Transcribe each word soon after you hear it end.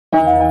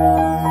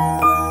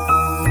Well,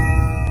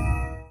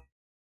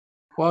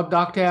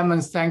 Dr.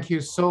 Emmons, thank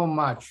you so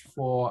much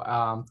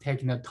for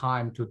taking the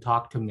time to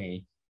talk to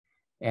me.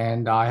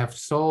 And I have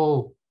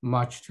so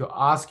much to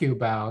ask you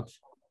about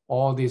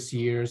all these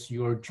years,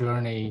 your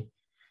journey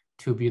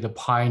to be the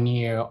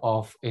pioneer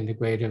of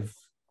integrative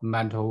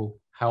mental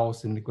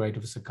health,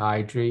 integrative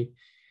psychiatry.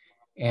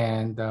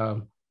 And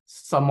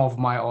some of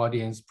my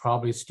audience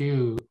probably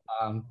still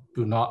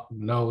do not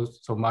know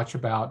so much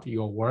about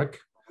your work.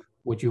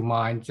 Would you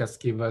mind just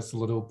give us a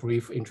little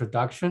brief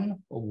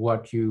introduction of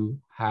what you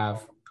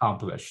have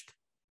accomplished?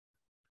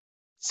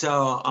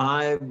 So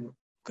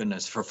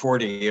for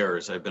 40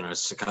 years, I've been a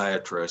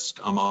psychiatrist.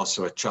 I'm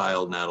also a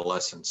child and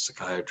adolescent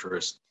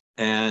psychiatrist.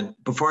 And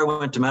before I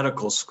went to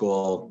medical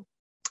school,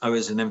 I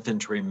was an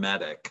infantry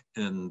medic,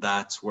 and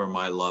that's where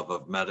my love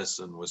of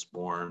medicine was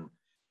born.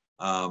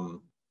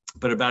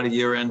 But about a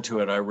year into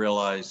it, I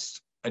realized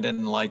I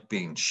didn't like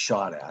being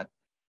shot at.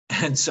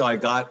 And so I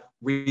got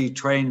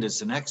retrained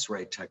as an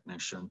X-ray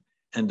technician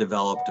and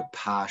developed a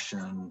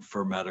passion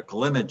for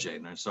medical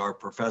imaging. As our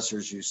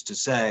professors used to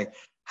say,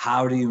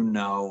 how do you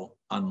know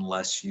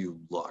unless you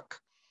look?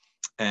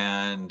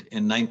 And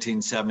in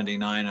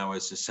 1979, I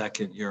was a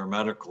second-year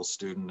medical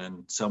student,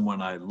 and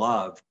someone I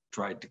loved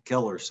tried to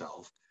kill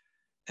herself.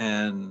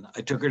 And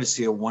I took her to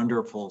see a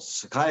wonderful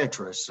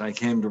psychiatrist, and I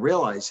came to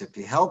realize if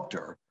he helped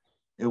her,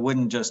 it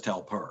wouldn't just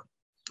help her,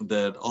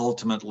 that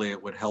ultimately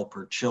it would help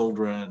her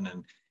children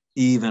and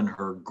even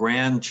her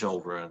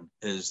grandchildren,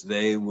 as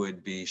they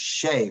would be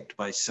shaped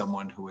by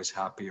someone who was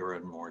happier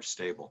and more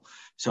stable.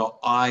 So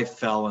I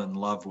fell in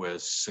love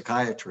with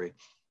psychiatry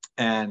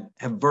and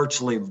have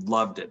virtually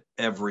loved it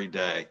every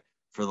day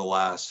for the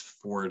last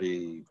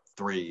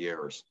 43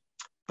 years.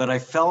 But I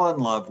fell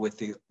in love with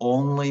the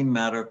only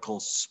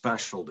medical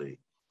specialty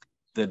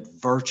that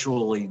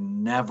virtually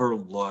never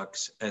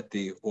looks at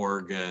the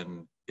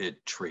organ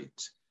it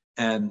treats.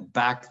 And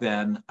back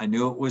then, I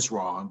knew it was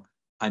wrong.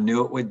 I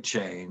knew it would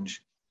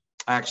change.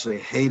 I actually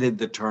hated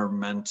the term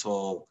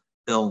mental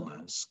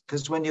illness,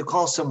 because when you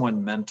call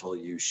someone mental,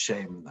 you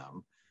shame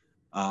them.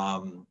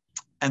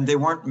 And they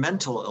weren't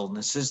mental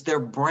illnesses, they're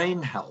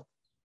brain health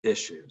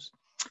issues.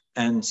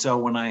 And so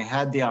when I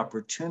had the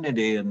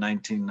opportunity in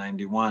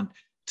 1991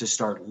 to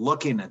start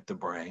looking at the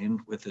brain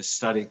with a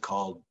study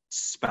called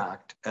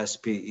SPECT,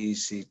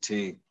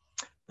 S-P-E-C-T,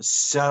 I was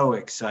so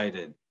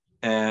excited.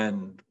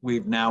 And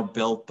we've now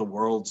built the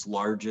world's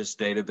largest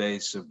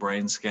database of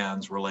brain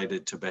scans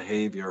related to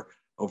behavior,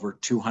 over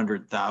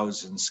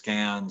 200,000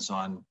 scans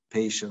on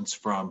patients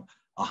from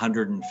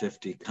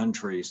 150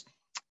 countries.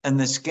 And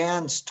the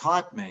scans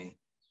taught me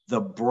the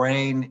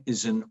brain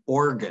is an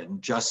organ,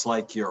 just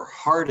like your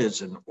heart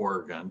is an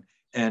organ.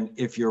 And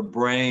if your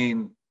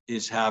brain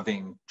is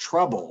having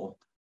trouble,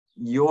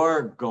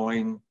 you're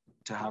going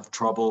to have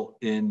trouble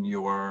in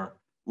your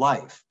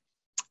life.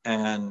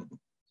 And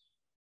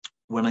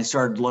when I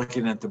started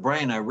looking at the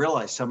brain, I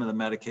realized some of the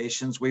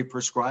medications we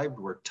prescribed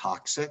were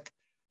toxic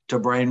to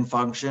brain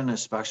function,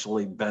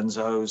 especially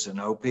benzos and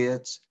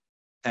opiates.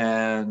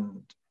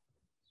 And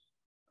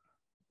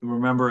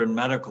remember in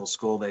medical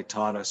school, they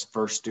taught us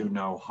first do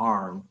no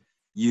harm,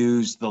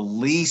 use the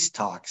least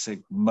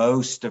toxic,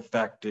 most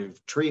effective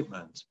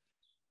treatments.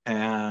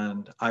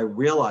 And I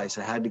realized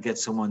I had to get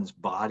someone's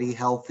body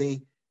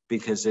healthy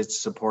because it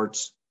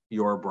supports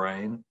your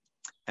brain.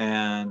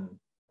 And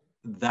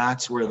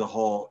that's where the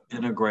whole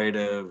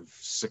integrative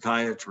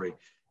psychiatry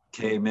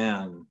came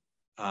in.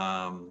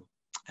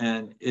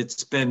 And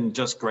it's been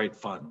just great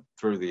fun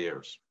through the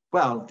years.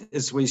 Well,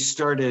 as we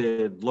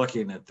started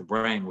looking at the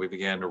brain, we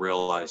began to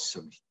realize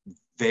some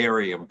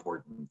very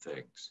important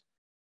things,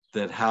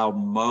 that how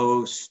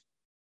most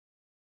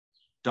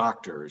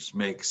doctors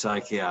make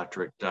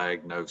psychiatric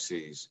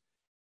diagnoses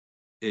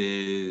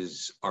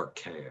is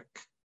archaic.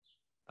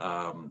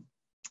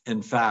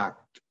 In fact,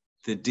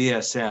 the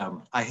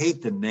DSM, I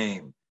hate the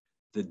name,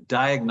 the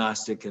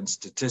Diagnostic and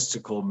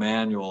Statistical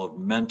Manual of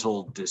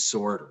Mental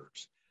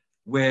Disorders,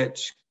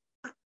 which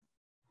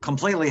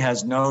completely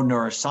has no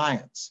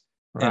neuroscience.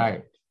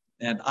 Right.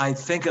 And I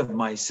think of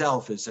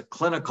myself as a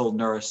clinical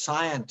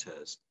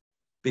neuroscientist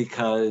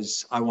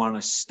because I want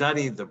to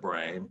study the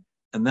brain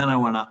and then I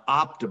want to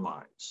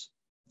optimize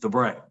the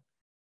brain.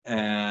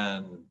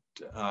 And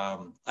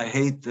I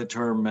hate the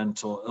term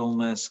mental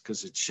illness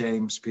because it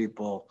shames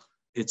people.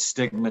 It's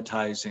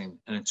stigmatizing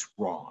and it's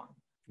wrong.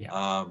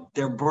 Yeah.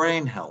 They're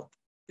brain health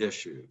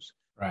issues.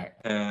 Right.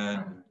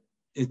 And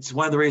it's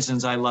one of the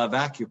reasons I love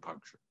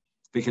acupuncture,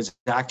 because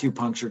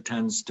acupuncture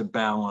tends to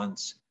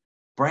balance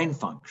brain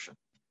function.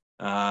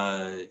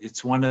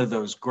 It's one of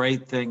those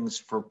great things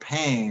for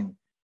pain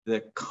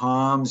that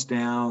calms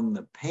down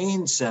the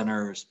pain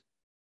centers,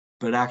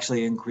 but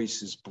actually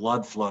increases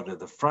blood flow to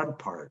the front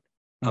part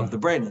of the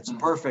brain. It's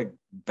perfect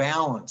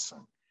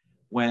balancing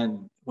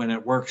when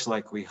it works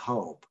like we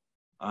hope.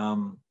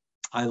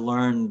 I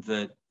learned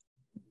that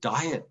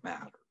diet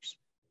matters,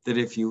 that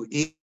if you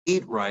eat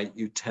right,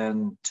 you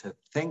tend to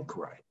think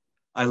right.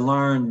 I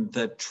learned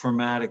that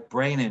traumatic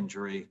brain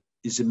injury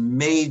is a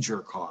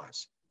major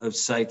cause of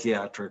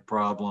psychiatric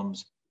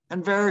problems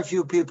And very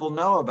few people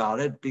know about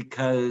it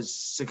because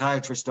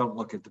psychiatrists don't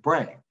look at the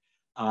brain.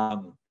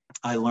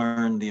 I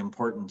learned the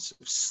importance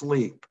of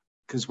sleep,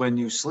 because when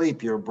you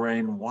sleep, your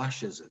brain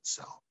washes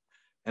itself.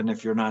 And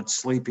if you're not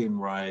sleeping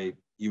right,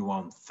 you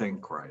won't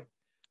think right.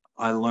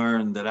 I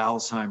learned that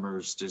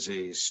Alzheimer's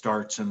disease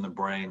starts in the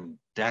brain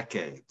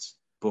decades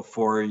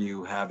before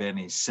you have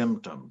any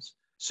symptoms.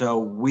 So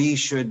we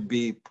should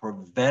be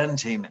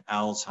preventing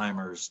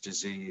Alzheimer's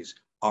disease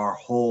our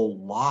whole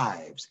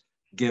lives,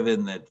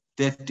 given that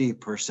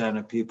 50%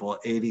 of people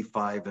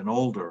 85 and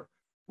older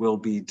will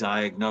be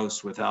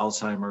diagnosed with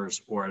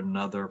Alzheimer's or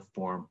another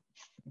form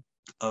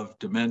of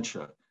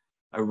dementia.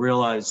 I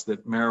realized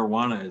that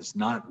marijuana is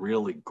not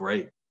really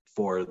great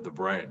for the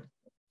brain.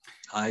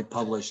 I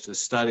published a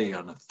study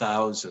on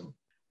 1,000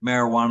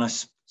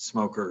 marijuana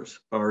smokers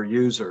or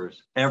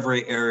users.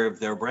 Every area of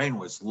their brain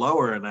was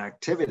lower in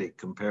activity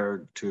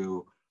compared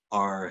to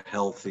our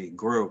healthy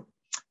group.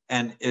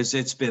 And as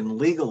it's been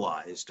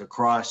legalized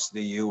across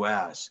the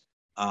US,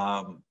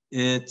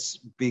 it's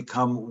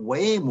become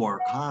way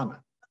more common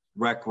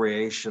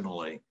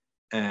recreationally.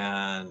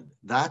 And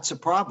that's a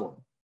problem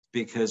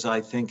because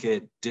I think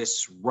it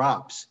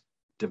disrupts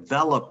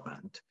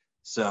development.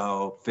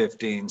 So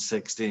 15,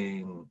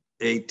 16,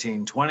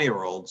 18,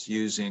 20-year-olds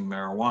using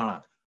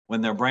marijuana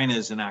when their brain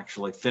isn't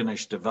actually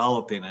finished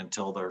developing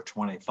until they're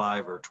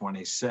 25 or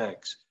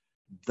 26.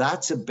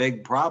 That's a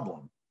big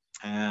problem.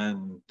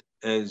 And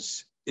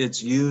as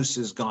its use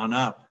has gone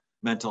up,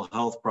 mental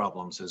health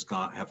problems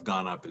have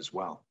gone up as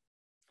well.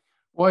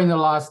 Well, in the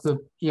last,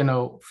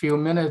 few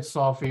minutes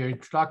of your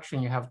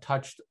introduction, you have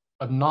touched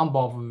a number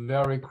of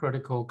very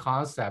critical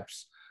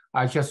concepts.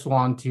 I just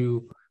want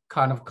to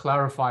kind of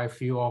clarify a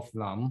few of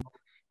them.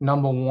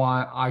 Number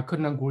one, I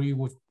couldn't agree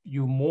with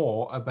you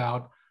more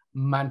about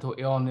mental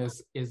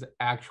illness is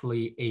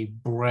actually a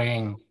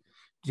brain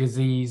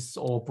disease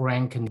or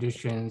brain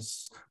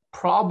conditions,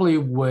 probably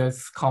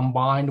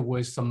combined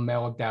with some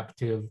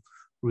maladaptive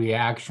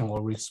reaction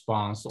or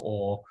response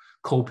or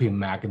coping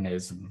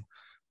mechanism.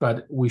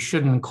 But we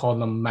shouldn't call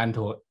them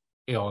mental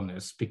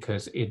illness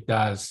because it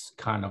does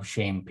kind of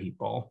shame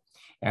people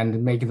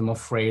and make them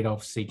afraid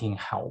of seeking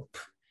help.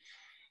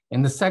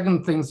 And the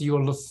second thing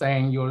you're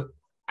saying, you're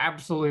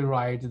absolutely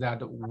right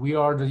that we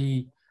are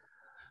the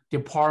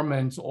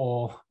department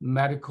or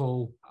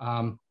medical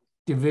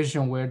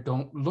division where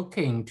don't look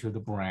into the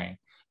brain.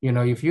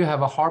 If you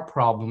have a heart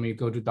problem, you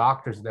go to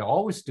doctors, they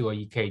always do an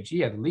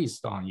EKG at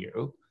least on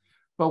you.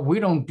 But we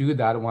don't do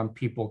that when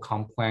people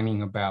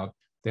complaining about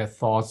their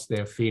thoughts,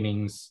 their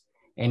feelings,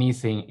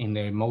 anything in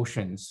their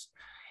emotions.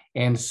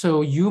 And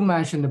so you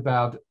mentioned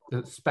about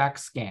the SPECT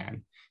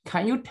scan.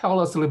 Can you tell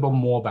us a little bit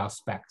more about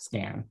SPECT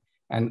scan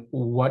and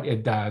what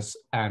it does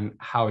and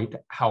how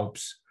it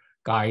helps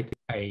guide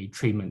a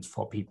treatment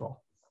for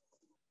people?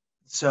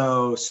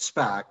 So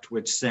SPECT,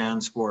 which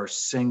stands for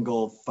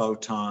Single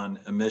Photon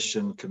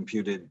Emission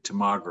Computed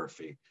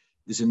Tomography,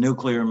 is a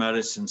nuclear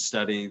medicine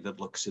study that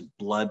looks at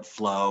blood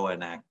flow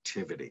and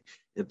activity.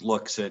 It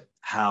looks at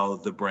how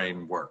the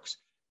brain works.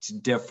 It's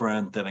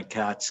different than a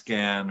CAT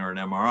scan or an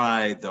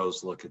MRI.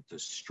 Those look at the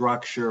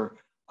structure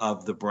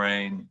of the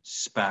brain.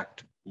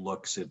 SPECT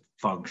looks at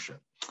function.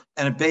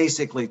 And it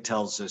basically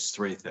tells us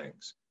three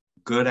things: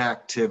 good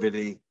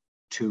activity,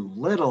 too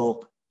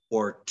little,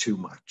 or too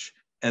much.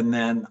 And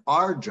then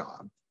our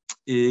job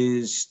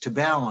is to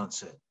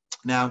balance it.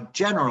 Now,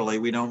 generally,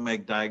 we don't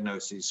make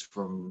diagnoses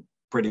from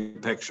pretty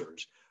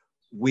pictures.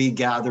 We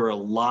gather a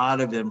lot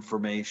of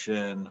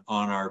information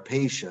on our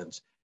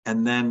patients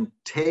and then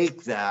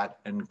take that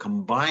and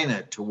combine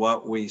it to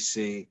what we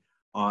see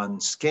on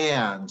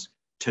scans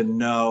to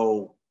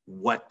know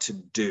what to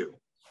do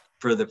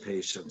for the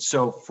patient.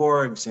 So,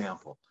 for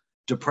example,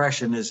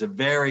 depression is a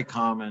very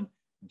common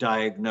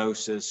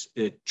diagnosis.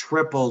 It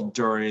tripled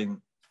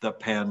during the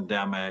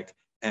pandemic,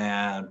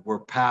 and we're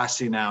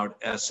passing out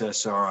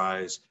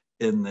SSRIs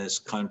in this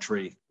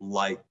country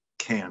like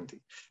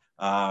candy.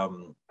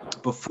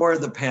 Before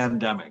the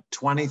pandemic,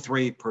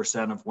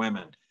 23% of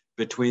women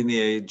between the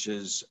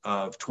ages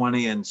of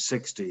 20 and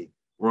 60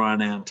 were on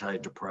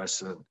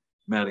antidepressant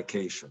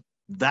medication.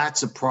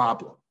 That's a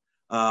problem,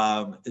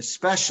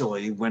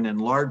 especially when in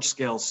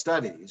large-scale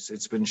studies,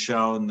 it's been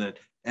shown that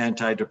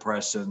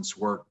antidepressants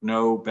work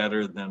no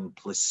better than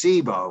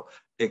placebo,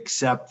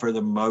 except for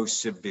the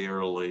most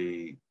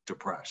severely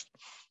depressed.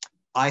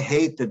 I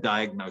hate the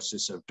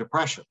diagnosis of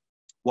depression.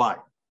 Why?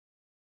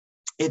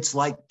 It's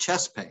like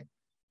chest pain.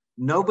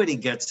 Nobody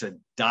gets a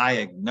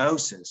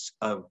diagnosis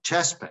of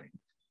chest pain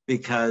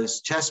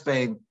because chest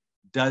pain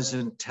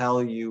doesn't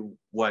tell you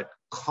what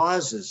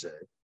causes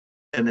it,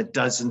 and it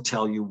doesn't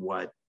tell you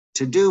what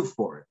to do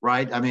for it,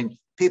 right? I mean,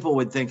 people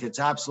would think it's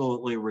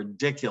absolutely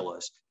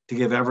ridiculous to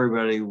give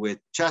everybody with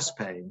chest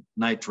pain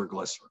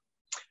nitroglycerin.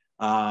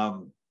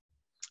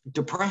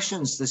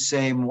 Depression's the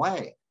same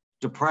way.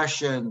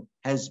 Depression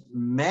has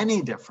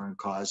many different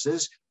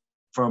causes,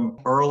 from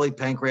early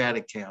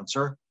pancreatic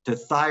cancer to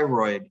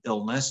thyroid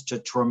illness to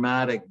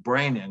traumatic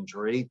brain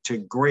injury to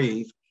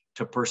grief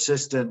to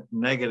persistent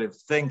negative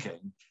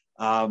thinking.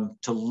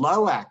 to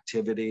low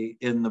activity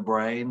in the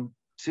brain,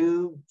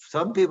 to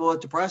some people with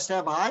depression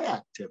have high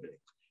activity.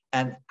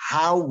 And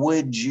how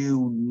would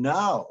you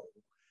know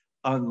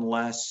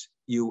unless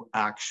you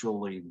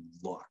actually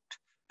looked?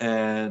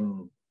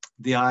 And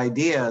the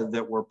idea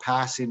that we're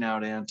passing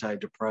out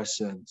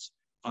antidepressants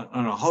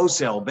on a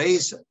wholesale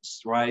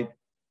basis, right?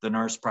 The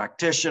nurse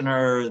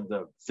practitioner,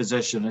 the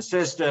physician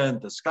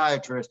assistant, the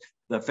psychiatrist,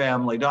 the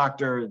family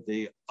doctor,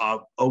 the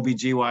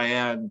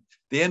OBGYN,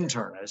 the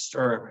internist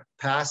are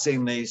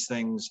passing these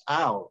things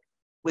out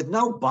with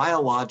no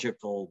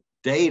biological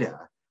data.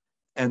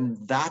 And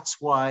that's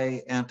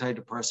why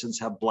antidepressants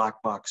have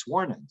black box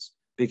warnings,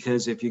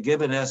 because if you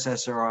give an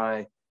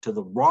SSRI to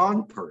the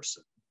wrong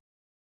person,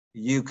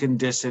 you can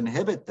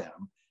disinhibit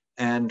them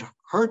and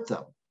hurt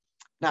them.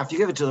 Now, if you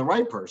give it to the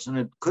right person,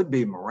 it could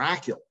be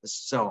miraculous.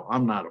 So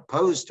I'm not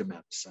opposed to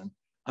medicine.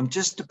 I'm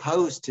just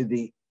opposed to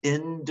the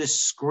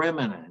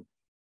indiscriminate,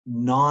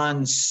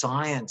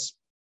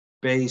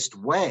 non-science-based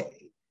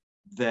way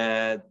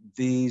that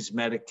these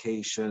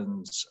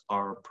medications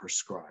are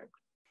prescribed.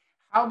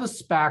 How does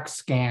SPECT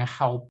scan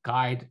help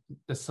guide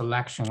the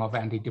selection of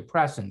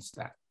antidepressants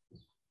then?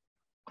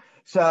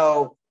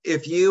 So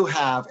if you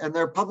have, and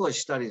there are published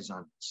studies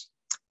on this,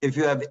 if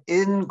you have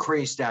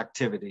increased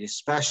activity,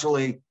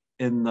 especially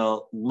in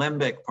the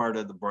limbic part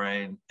of the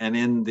brain and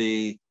in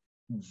the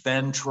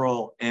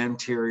ventral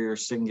anterior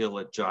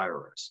cingulate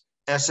gyrus,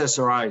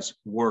 SSRIs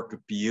work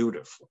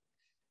beautifully.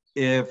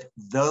 If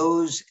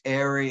those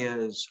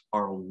areas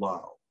are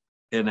low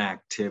in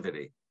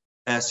activity,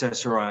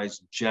 SSRIs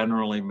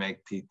generally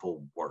make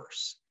people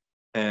worse.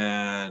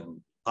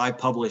 And I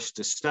published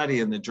a study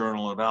in the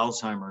Journal of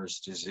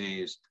Alzheimer's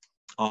Disease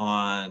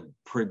on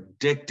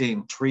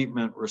predicting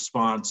treatment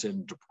response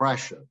in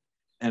depression.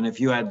 And if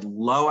you had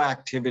low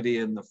activity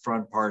in the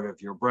front part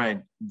of your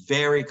brain,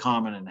 very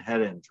common in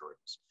head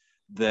injuries,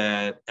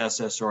 that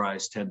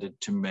SSRIs tended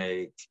to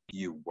make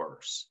you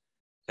worse.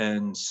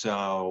 And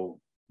so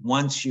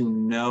once you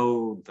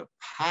know the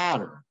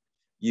pattern,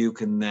 you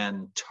can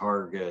then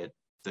target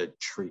the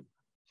treatment.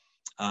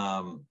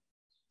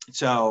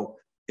 So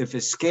if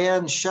a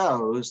scan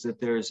shows that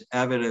there's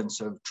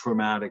evidence of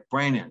traumatic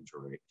brain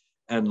injury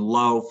and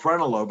low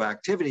frontal lobe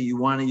activity, you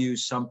want to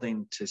use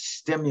something to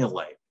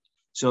stimulate.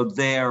 So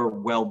there,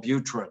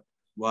 Wellbutrin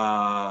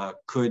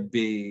could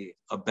be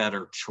a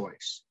better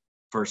choice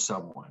for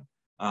someone.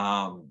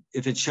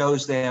 If it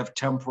shows they have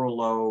temporal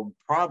lobe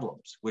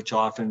problems, which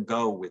often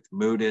go with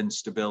mood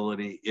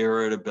instability,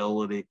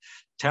 irritability,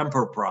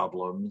 temper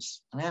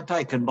problems, an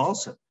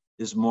anticonvulsant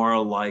is more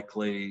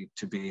likely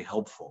to be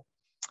helpful.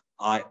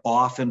 I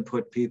often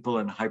put people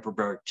in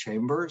hyperbaric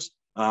chambers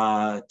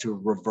to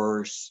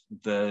reverse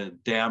the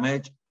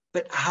damage.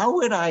 But how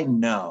would I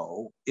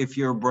know if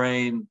your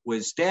brain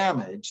was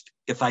damaged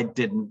if I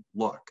didn't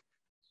look?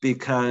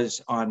 Because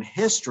on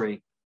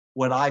history,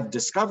 what I've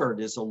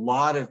discovered is a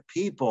lot of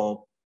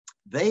people,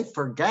 they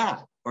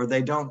forget or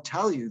they don't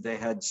tell you they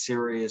had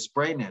serious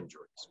brain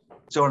injuries.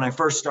 So when I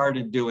first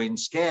started doing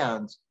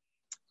scans,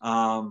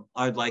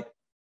 I'd like,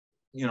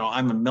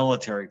 I'm a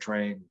military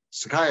trained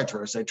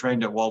psychiatrist. I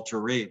trained at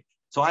Walter Reed.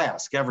 So I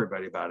ask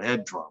everybody about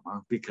head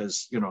trauma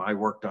because, I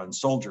worked on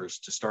soldiers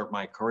to start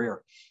my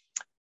career.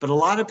 But a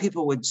lot of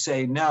people would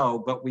say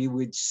no, but we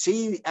would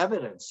see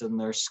evidence in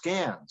their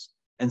scans.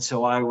 And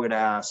so I would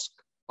ask,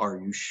 are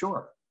you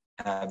sure?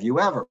 Have you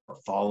ever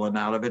fallen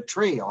out of a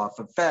tree, off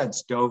a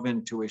fence, dove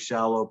into a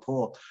shallow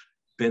pool,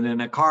 been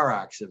in a car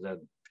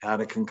accident,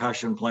 had a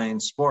concussion playing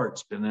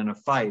sports, been in a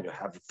fight, or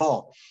have a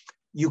fall?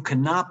 You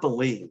cannot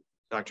believe,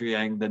 Dr.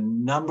 Yang, the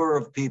number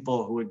of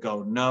people who would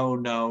go, no,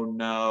 no,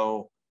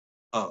 no.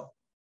 Oh,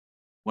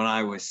 when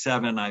I was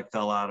 7, I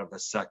fell out of a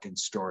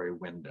second-story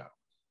window.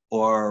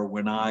 Or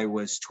when I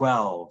was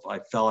 12, I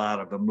fell out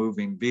of a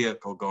moving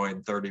vehicle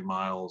going 30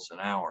 miles an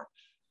hour.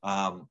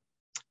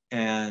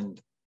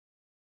 And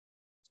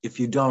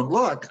if you don't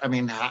look,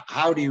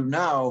 how do you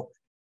know?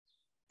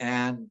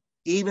 And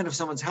even if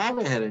someone's had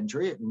a head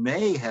injury, it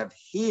may have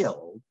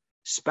healed.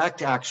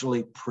 SPECT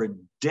actually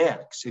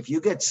predicts, if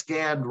you get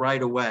scanned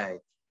right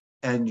away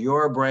and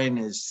your brain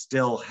is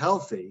still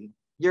healthy,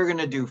 you're going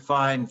to do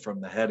fine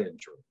from the head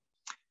injury.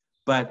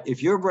 But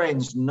if your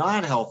brain's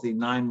not healthy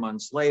 9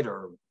 months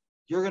later,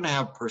 you're going to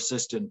have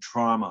persistent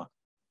trauma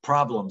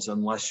problems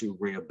unless you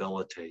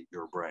rehabilitate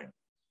your brain.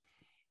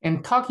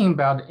 And talking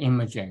about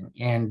imaging,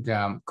 and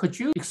could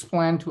you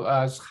explain to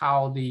us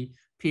how the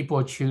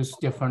people choose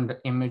different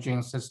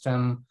imaging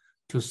systems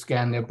to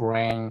scan their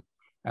brain,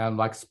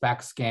 like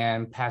SPECT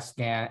scan, PET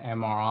scan,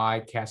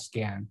 MRI, CAT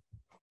scan?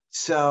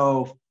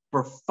 So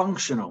for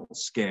functional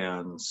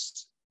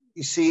scans,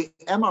 you see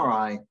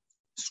MRI,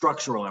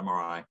 structural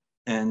MRI,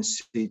 and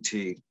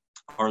CT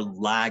are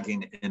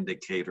lagging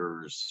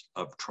indicators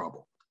of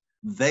trouble.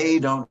 They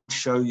don't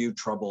show you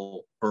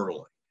trouble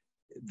early.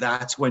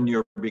 That's when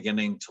you're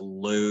beginning to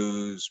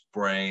lose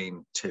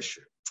brain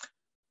tissue.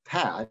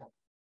 PET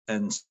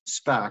and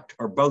SPECT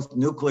are both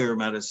nuclear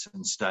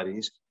medicine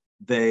studies.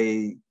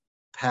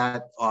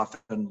 PET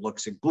often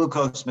looks at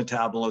glucose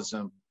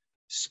metabolism.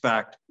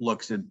 SPECT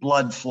looks at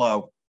blood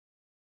flow.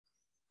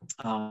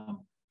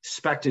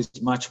 SPECT is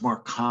much more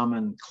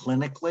common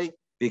clinically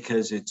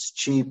because it's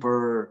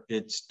cheaper.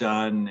 It's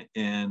done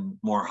in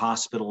more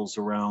hospitals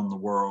around the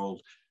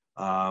world.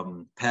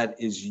 PET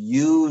is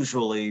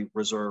usually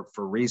reserved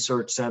for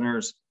research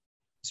centers,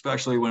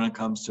 especially when it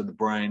comes to the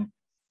brain.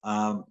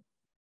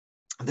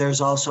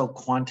 There's also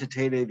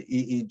quantitative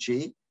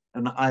EEG,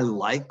 and I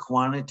like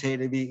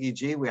quantitative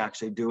EEG. We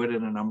actually do it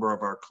in a number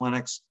of our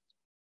clinics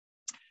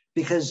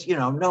because, you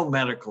know, no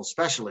medical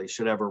specialist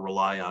should ever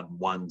rely on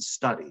one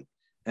study.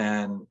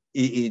 And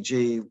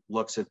EEG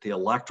looks at the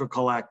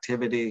electrical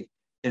activity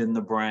in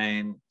the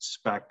brain.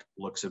 SPECT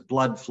looks at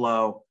blood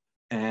flow.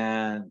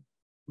 And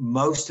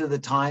most of the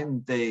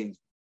time they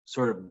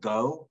sort of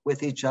go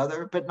with each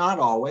other, but not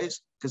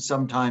always, because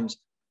sometimes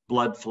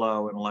blood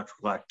flow and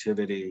electrical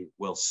activity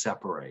will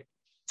separate.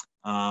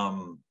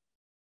 And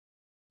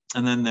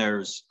then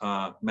there's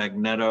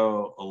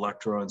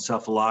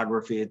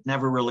magneto-electroencephalography. It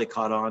never really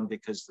caught on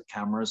because the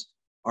cameras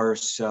are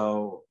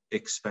so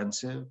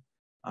expensive.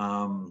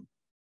 And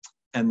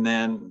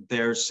then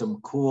there's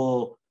some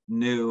cool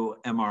new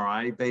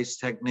MRI-based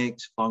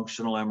techniques,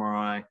 functional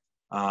MRI,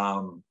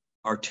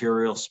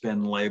 arterial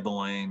spin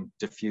labeling,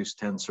 diffuse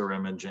tensor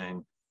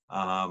imaging.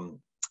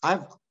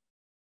 I've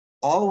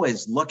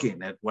always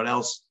looking at what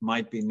else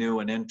might be new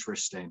and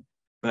interesting,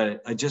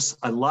 but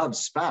I love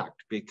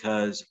SPECT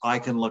because I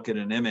can look at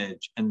an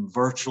image and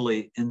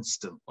virtually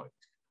instantly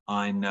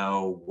I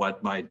know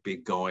what might be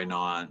going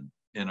on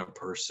in a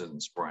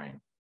person's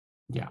brain.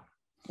 Yeah.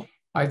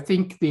 I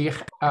think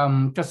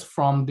just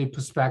from the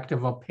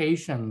perspective of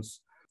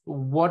patients,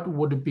 what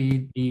would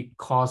be the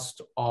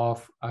cost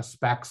of a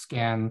SPECT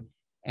scan,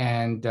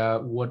 and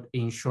would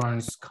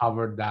insurance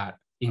cover that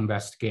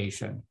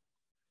investigation?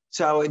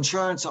 So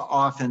insurance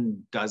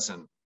often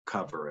doesn't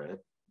cover it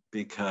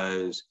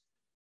because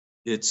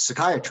it's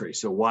psychiatry.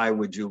 So why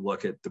would you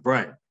look at the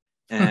brain?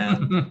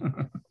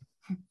 And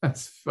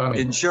that's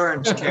funny.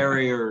 Insurance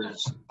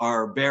carriers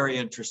are very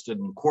interested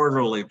in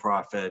quarterly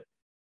profit,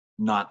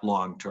 not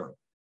long-term.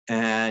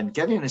 And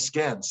getting a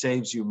scan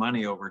saves you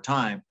money over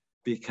time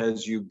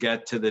because you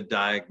get to the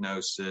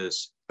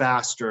diagnosis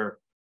faster.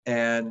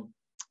 And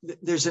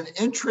there's an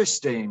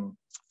interesting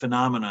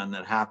phenomenon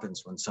that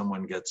happens when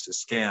someone gets a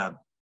scan.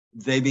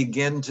 They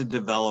begin to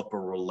develop a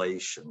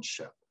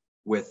relationship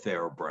with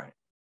their brain.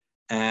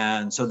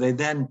 And so they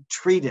then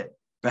treat it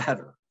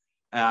better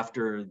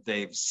after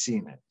they've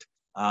seen it.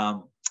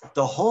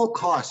 The whole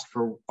cost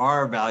for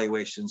our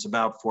evaluation is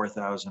about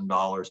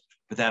 $4,000,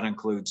 but that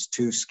includes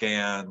 2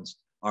 scans,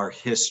 our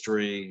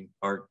history,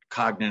 our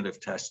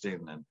cognitive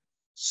testing, and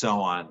so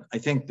on. I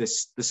think the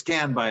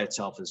scan by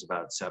itself is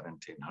about $1,700.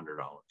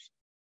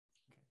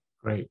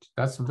 Great.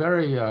 That's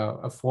very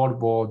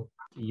affordable,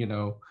 you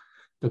know,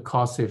 the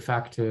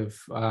cost-effective,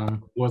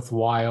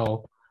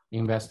 worthwhile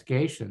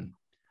investigation,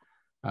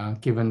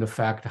 given the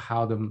fact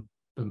how the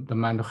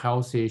mental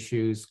health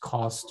issues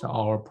cost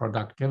our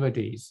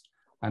productivities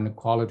and the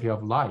quality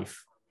of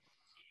life.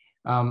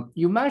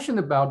 You mentioned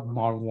about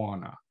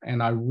marijuana,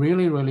 and I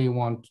really, really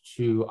want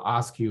to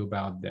ask you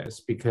about this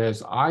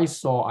because I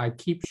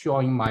keep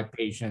showing my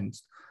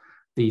patients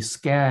the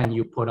scan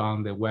you put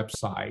on the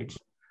website,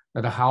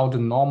 that how the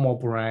normal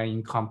brain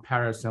in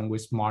comparison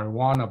with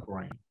marijuana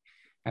brain.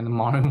 And the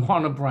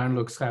marijuana brain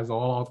has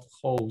all of the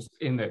holes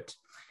in it.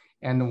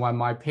 And when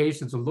my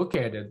patients look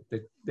at it,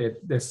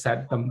 they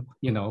set them,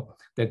 you know,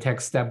 they take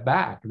a step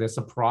back. They're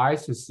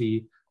surprised to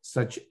see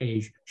such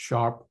a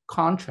sharp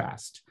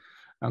contrast.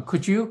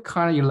 Could you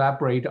kind of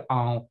elaborate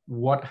on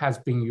what has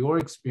been your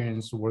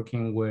experience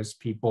working with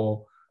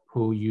people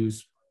who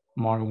use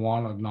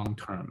marijuana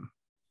long-term?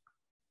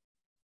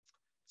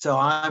 So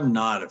I'm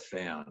not a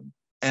fan.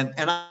 And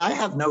I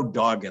have no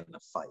dog in the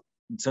fight.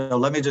 So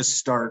let me just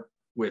start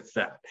with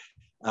that.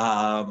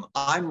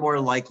 I'm more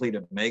likely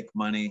to make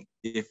money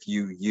if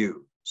you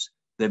use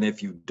than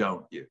if you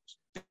don't use.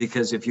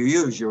 Because if you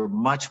use, you're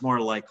much more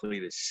likely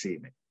to see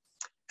me.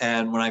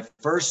 And when I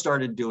first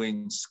started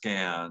doing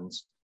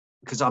scans,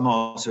 because I'm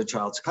also a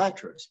child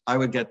psychiatrist, I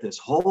would get this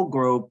whole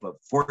group of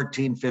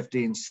 14,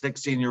 15,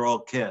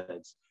 16-year-old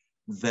kids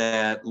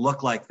that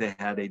looked like they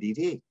had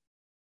ADD,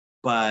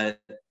 but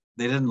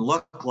they didn't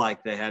look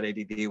like they had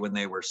ADD when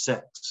they were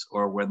 6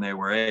 or when they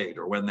were 8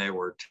 or when they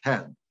were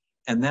 10.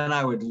 And then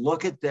I would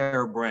look at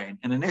their brain,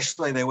 and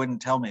initially they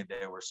wouldn't tell me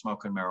they were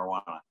smoking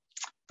marijuana,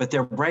 but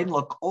their brain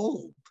looked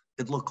old.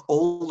 It looked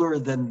older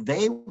than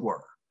they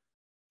were.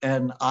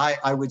 And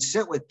I would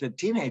sit with the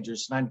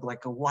teenagers and I'd be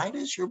like, why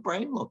does your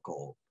brain look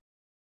old?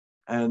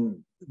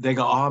 And they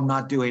go, oh, I'm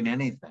not doing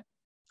anything.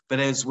 But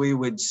as we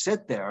would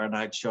sit there and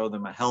I'd show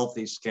them a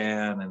healthy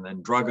scan and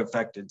then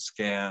drug-affected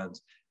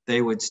scans,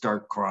 they would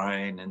start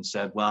crying and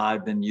said, well,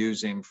 I've been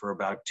using for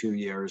about 2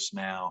 years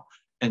now,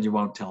 and you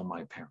won't tell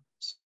my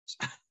parents.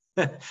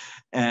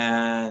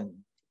 And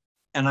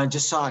I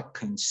just saw it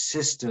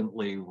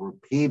consistently,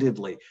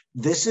 repeatedly.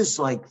 This is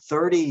like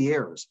 30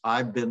 years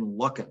I've been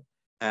looking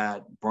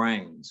at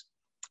brains.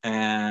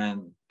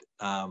 And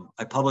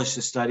I published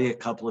a study a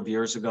couple of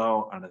years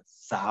ago on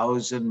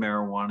 1,000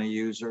 marijuana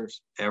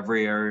users.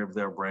 Every area of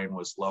their brain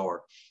was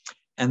lower.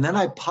 And then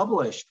I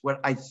published what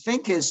I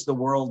think is the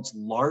world's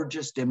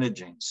largest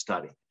imaging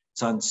study.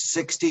 It's on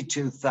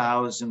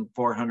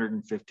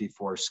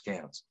 62,454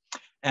 scans.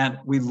 And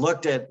we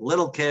looked at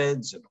little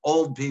kids and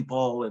old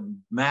people and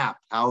mapped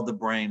how the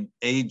brain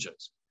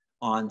ages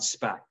on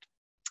SPECT.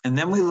 And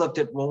then we looked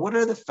at, well, what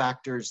are the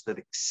factors that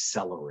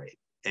accelerate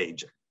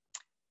aging?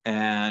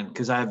 And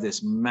because I have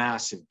this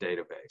massive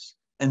database.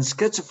 And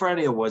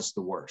schizophrenia was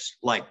the worst,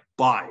 like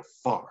by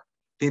far.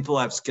 People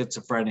who have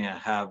schizophrenia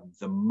have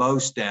the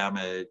most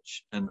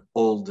damage and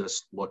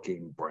oldest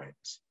looking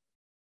brains.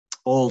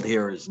 Old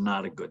here is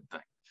not a good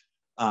thing.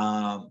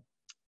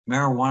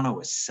 Marijuana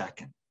was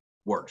second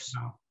worst.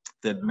 Wow.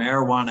 That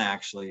marijuana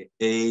actually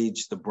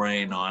aged the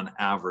brain on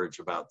average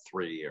about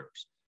 3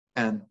 years.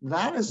 And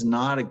that is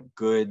not a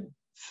good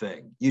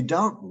thing. You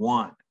don't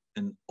want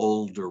an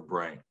older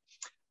brain.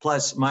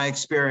 Plus, my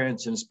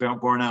experience, and it's been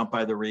borne out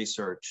by the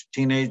research,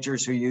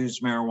 teenagers who use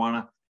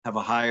marijuana have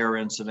a higher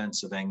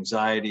incidence of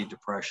anxiety,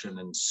 depression,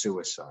 and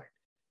suicide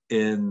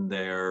in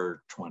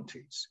their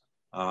 20s.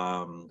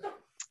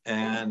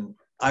 And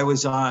I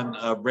was on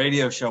a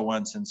radio show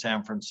once in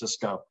San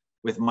Francisco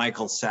with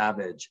Michael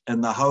Savage,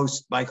 and the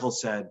host, Michael,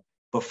 said,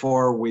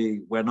 before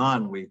we went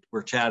on, we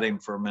were chatting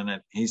for a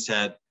minute, he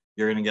said,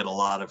 "You're going to get a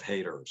lot of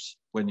haters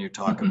when you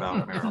talk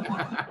about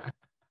marijuana."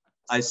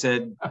 I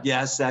said,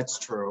 yes, that's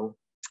true.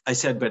 I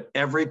said, but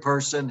every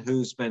person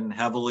who's been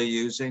heavily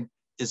using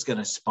is going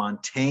to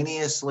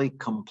spontaneously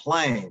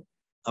complain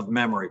of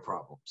memory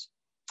problems.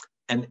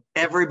 And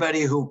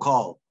everybody who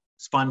called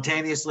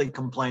spontaneously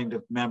complained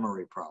of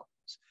memory problems.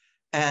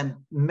 And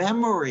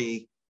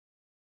memory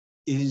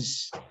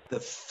is the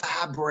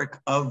fabric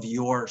of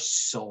your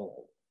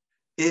soul.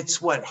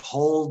 It's what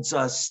holds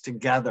us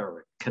together,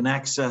 it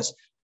connects us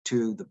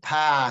to the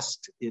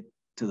past,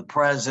 to the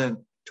present,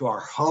 to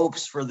our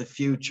hopes for the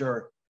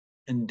future.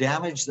 And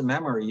damage the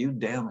memory, you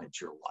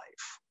damage your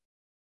life.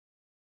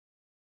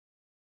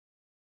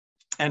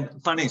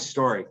 And funny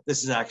story,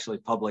 this is actually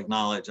public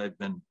knowledge. I've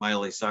been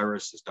Miley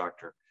Cyrus's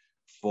doctor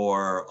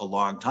for a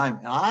long time.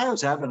 And I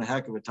was having a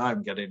heck of a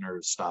time getting her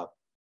to stop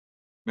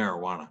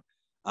marijuana.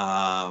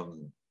 I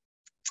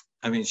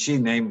mean, she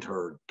named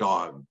her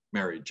dog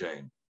Mary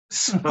Jane.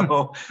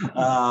 So,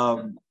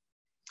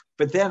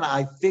 but then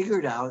I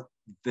figured out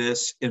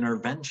this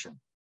intervention.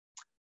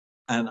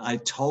 And I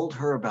told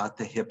her about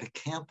the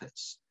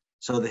hippocampus.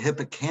 So the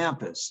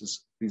hippocampus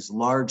is these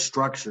large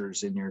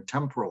structures in your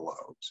temporal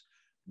lobes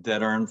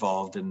that are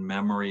involved in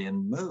memory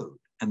and mood.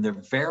 And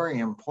they're very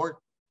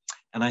important.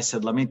 And I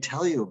said, let me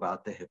tell you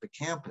about the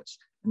hippocampus.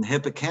 And the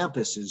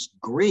hippocampus is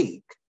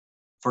Greek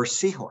for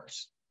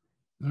seahorse.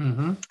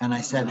 Mm-hmm. And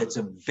I said, it's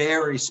a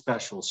very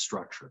special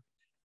structure.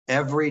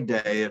 Every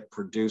day it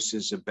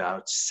produces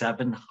about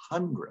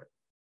 700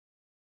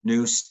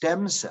 new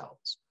stem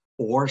cells,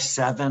 or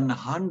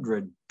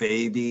 700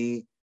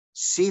 baby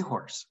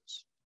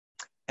seahorses.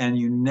 And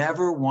you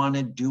never want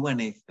to do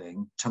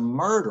anything to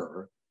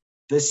murder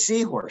the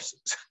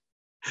seahorses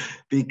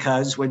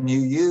because when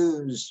you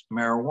use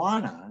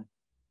marijuana,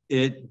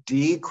 it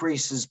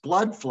decreases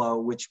blood flow,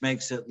 which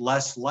makes it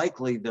less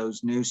likely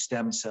those new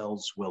stem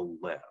cells will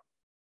live.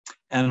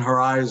 And her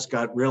eyes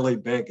got really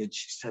big and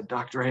she said,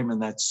 Dr.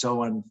 Heyman, that's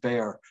so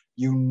unfair.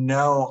 You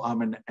know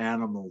I'm an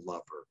animal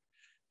lover.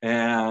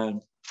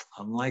 And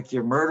I'm like,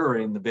 you're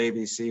murdering the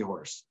baby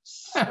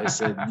seahorses. I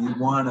said, you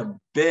want a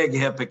big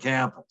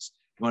hippocampus.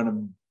 You want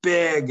a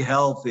big,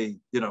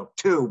 healthy,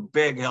 2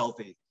 big,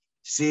 healthy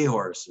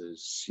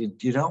seahorses.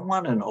 You don't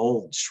want an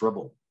old,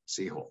 shriveled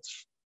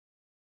seahorse.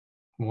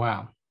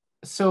 Wow.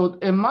 So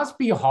it must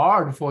be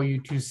hard for you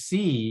to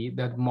see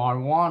that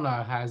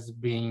marijuana has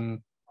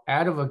been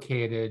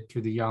advocated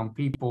to the young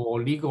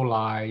people,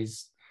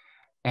 legalized,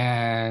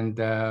 and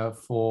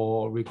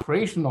for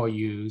recreational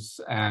use,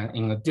 and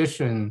in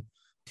addition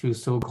to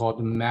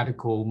so-called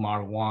medical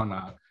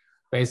marijuana.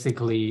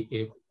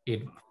 Basically,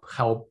 it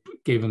helped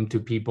give them to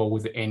people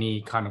with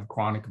any kind of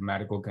chronic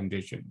medical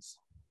conditions.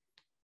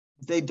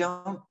 They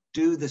don't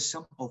do the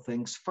simple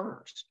things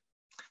first,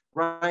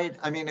 right?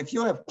 I mean, if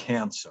you have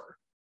cancer,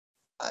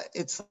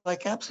 it's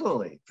like,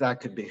 absolutely, that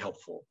could be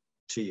helpful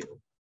to you.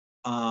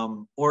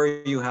 Or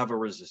you have a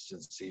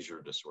resistant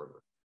seizure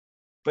disorder.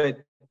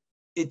 But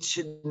it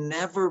should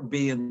never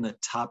be in the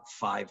top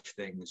 5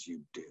 things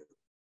you do.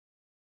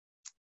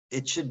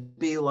 It should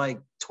be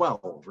like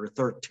 12 or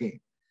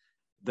 13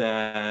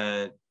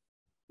 that,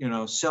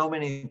 so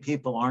many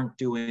people aren't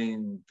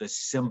doing the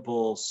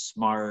simple,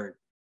 smart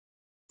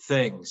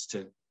things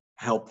to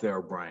help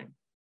their brain.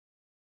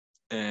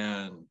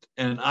 And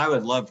I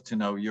would love to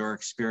know your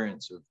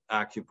experience of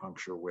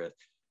acupuncture with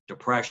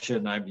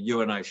depression.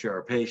 You and I share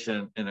a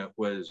patient, and it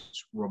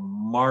was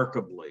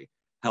remarkably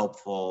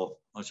helpful,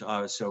 which I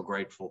was so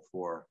grateful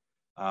for.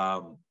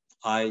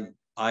 I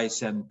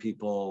send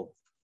people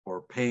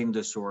for pain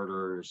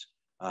disorders,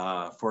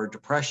 for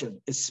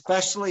depression,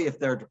 especially if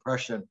their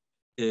depression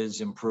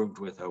is improved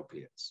with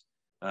opiates.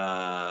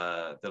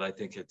 that I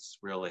think it's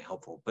really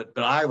helpful. But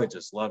I would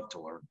just love to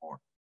learn more.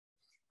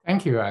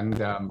 Thank you.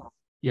 And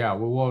yeah,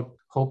 we will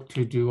hope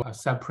to do a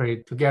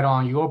separate, to get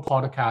on your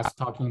podcast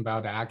talking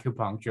about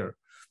acupuncture.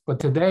 But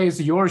today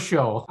is your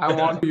show. I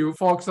want to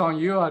focus on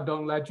you. I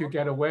don't let you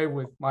get away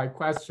with my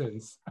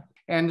questions.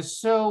 And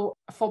so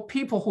for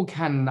people who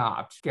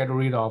cannot get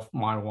rid of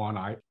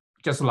marijuana,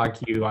 just like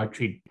you, I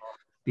treat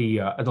the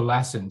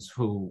adolescents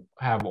who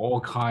have all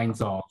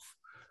kinds of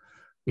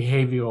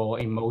behavioral,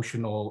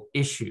 emotional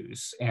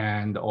issues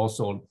and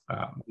also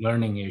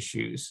learning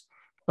issues,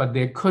 but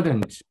they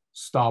couldn't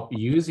stop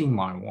using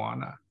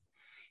marijuana.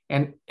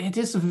 And it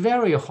is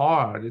very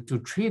hard to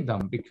treat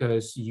them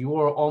because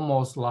you're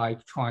almost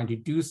like trying to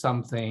do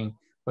something,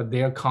 but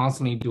they're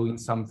constantly doing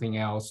something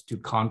else to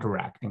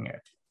counteracting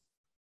it.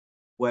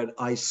 What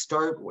I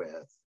start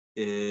with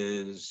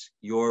is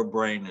your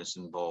brain is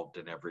involved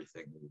in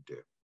everything you do.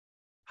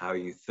 How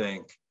you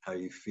think, how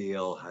you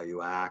feel, how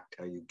you act,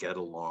 how you get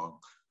along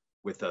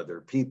with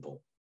other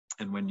people.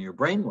 And when your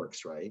brain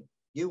works right,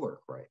 you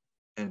work right.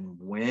 And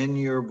when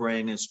your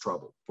brain is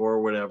troubled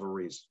for whatever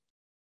reason,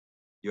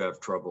 you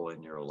have trouble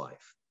in your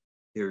life.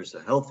 Here's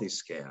a healthy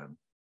scan.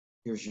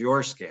 Here's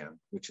your scan,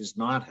 which is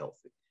not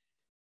healthy.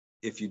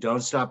 If you don't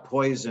stop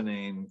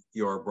poisoning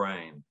your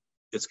brain,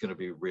 it's going to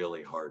be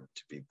really hard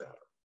to be better.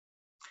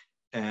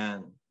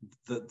 And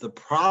the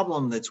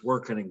problem that's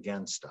working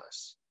against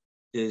us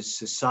is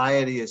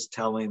society is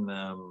telling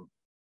them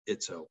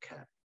it's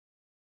okay.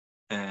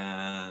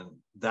 And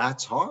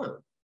that's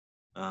hard.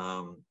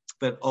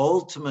 But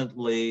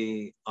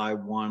ultimately, I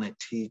want to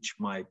teach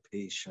my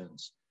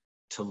patients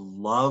to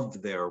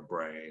love their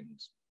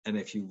brains. And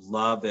if you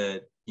love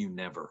it, you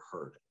never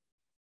hurt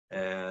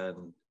it.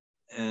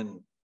 And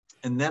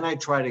then I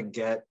try to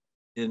get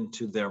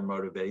into their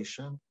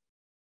motivation,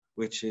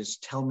 which is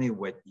tell me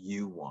what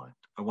you want.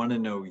 I want to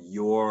know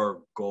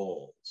your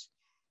goals.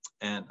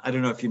 And I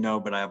don't know if you know,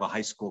 but I have a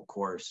high school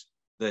course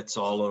that's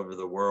all over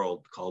the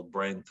world called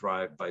Brain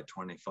Thrive by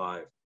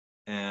 25.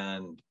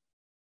 And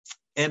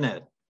in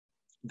it,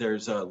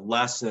 there's a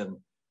lesson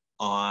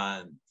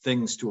on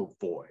things to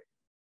avoid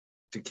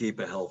to keep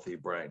a healthy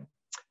brain.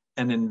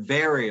 And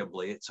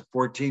invariably, it's a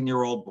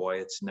 14-year-old boy,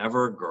 it's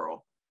never a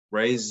girl,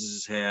 raises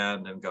his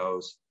hand and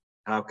goes,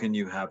 how can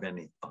you have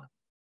any fun?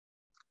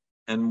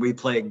 And we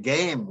play a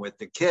game with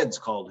the kids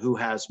called Who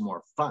Has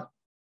More Fun?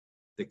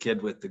 The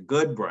kid with the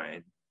good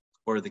brain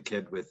or the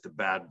kid with the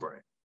bad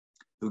brain?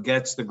 Who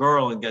gets the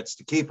girl and gets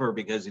to keep her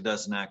because he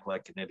doesn't act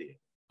like an idiot?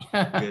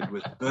 The kid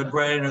with the good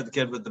brain or the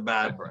kid with the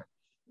bad brain?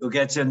 Who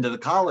gets into the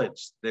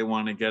college they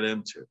want to get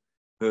into?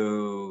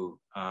 Who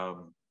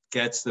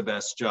gets the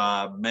best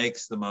job,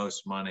 makes the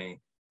most money?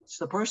 It's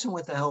the person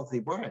with a healthy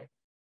brain.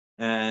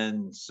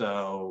 And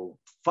so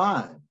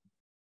fun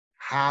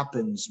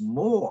happens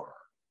more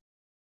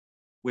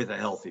with a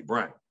healthy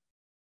brain.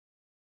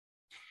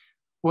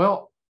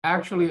 Well,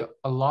 actually,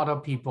 a lot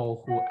of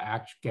people who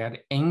actually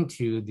get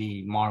into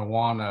the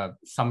marijuana,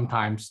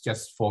 sometimes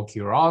just for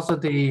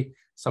curiosity,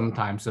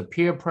 sometimes a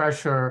peer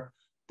pressure,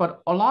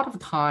 but a lot of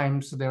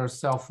times they're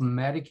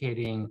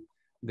self-medicating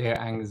their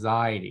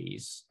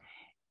anxieties.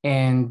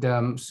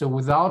 And so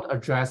without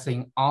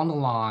addressing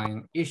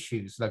underlying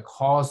issues that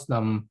cause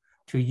them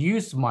to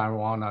use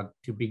marijuana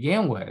to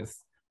begin with,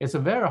 it's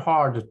very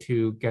hard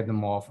to get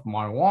them off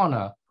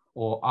marijuana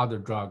or other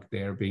drug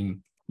they're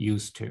being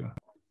used to.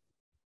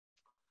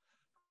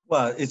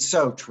 Well, it's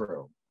so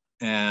true.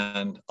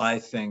 And I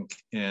think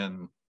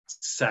in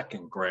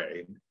second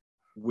grade,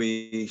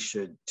 we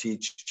should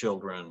teach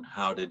children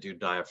how to do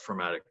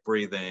diaphragmatic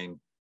breathing,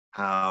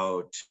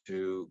 how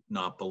to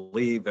not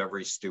believe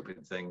every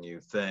stupid thing you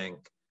think.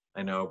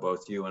 I know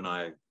both you and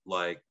I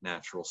like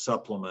natural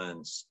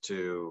supplements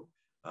to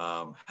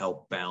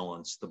help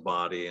balance the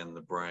body and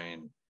the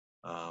brain.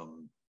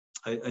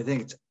 I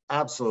think it's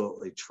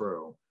absolutely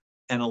true.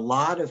 And a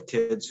lot of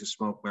kids who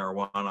smoke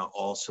marijuana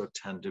also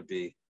tend to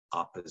be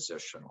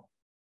oppositional.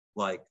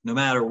 Like no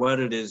matter what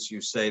it is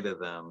you say to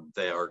them,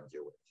 they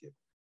argue with you.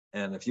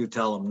 And if you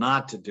tell them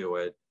not to do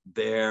it,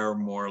 they're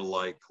more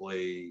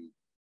likely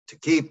to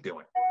keep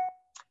doing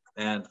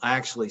it. And I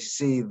actually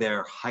see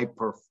their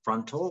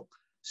hyperfrontal.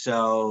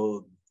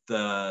 So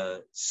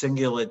the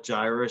cingulate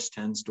gyrus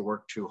tends to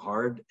work too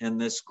hard in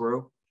this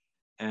group.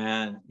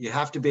 And you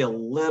have to be a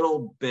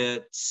little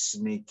bit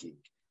sneaky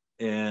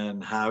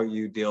in how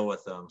you deal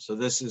with them. So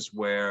this is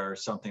where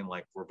something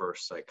like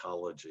reverse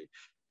psychology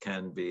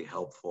can be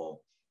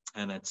helpful.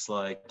 And it's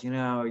like,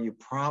 you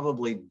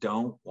probably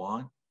don't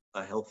want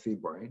a healthy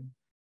brain.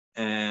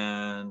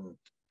 And,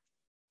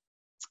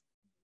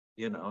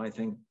 I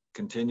think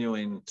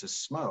continuing to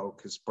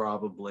smoke is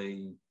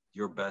probably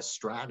your best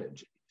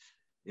strategy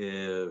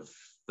if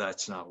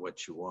that's not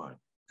what you want.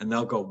 And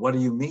they'll go, what do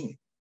you mean?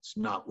 It's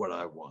not what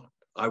I want.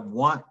 I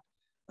want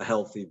a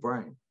healthy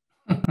brain.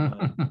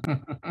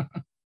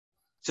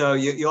 So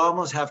you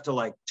almost have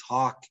to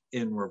talk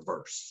in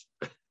reverse.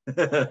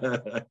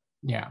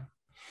 Yeah.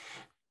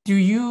 Do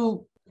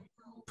you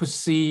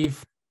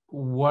perceive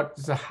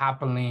what's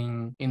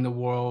happening in the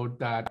world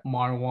that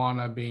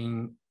marijuana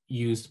being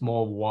used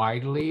more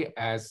widely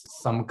as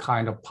some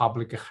kind of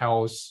public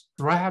health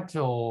threat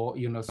or,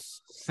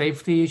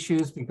 safety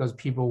issues because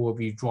people will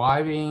be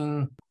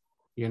driving,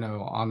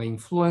 on the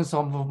influence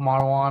of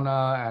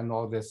marijuana and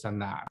all this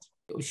and that.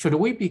 Should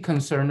we be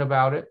concerned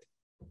about it?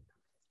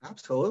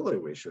 Absolutely,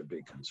 we should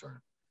be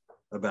concerned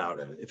about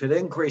it. If it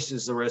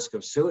increases the risk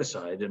of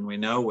suicide, and we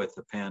know with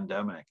the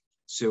pandemic,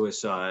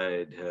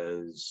 suicide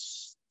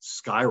has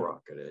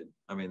skyrocketed.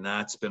 I mean,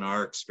 that's been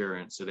our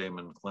experience at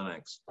Amen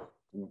Clinics.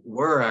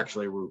 We're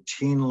actually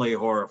routinely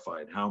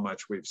horrified how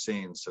much we've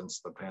seen since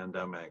the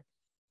pandemic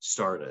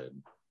started.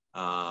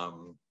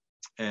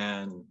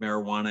 And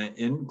marijuana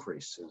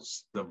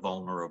increases the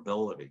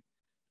vulnerability.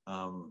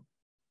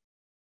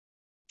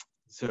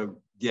 So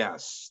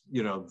yes,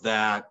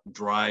 that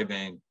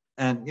driving.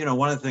 And,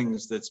 one of the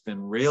things that's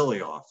been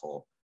really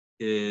awful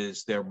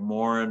is there are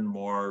more and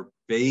more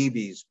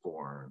babies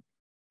born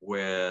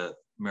with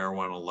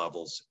marijuana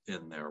levels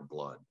in their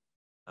blood,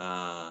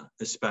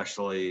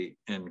 especially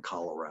in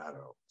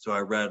Colorado. So I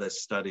read a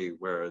study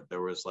where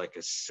there was like a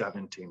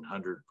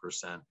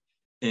 1,700%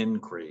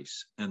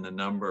 increase in the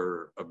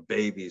number of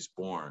babies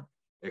born,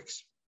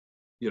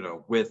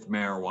 with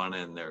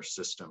marijuana in their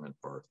system at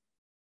birth.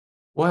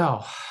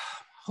 Well,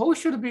 who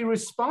should be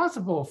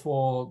responsible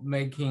for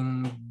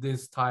making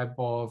this type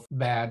of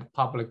bad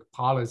public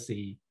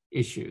policy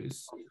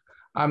issues?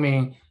 I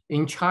mean,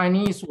 in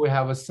Chinese, we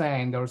have a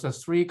saying, there's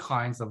 3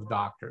 kinds of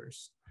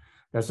doctors.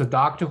 There's a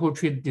doctor who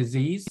treats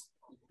disease,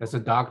 there's a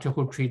doctor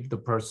who treats the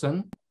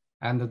person,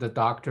 and the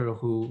doctor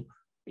who,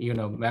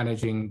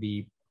 managing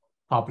the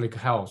public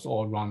health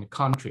all around the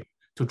country,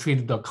 to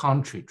treat the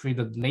country, treat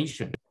the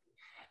nation.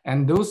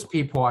 And those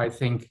people, I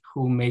think,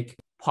 who make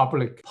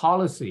public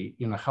policy,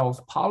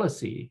 health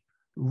policy,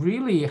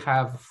 really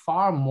have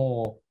far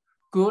more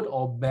good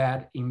or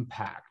bad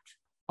impact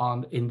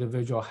on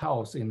individual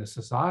health in the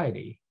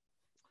society.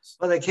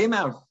 Well, they came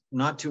out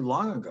not too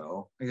long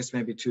ago, I guess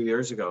maybe 2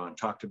 years ago, and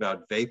talked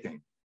about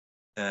vaping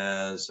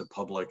as a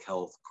public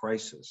health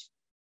crisis.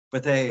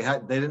 But they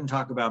didn't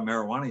talk about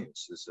marijuana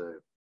use as a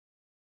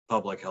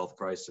public health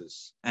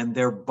crisis. And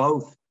they're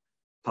both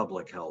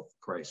public health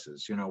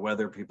crises.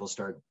 Whether people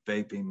start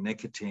vaping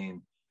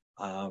nicotine,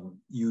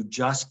 you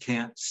just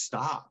can't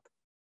stop.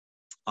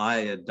 I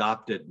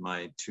adopted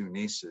my 2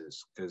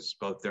 nieces because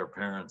both their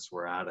parents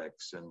were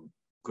addicts and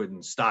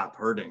couldn't stop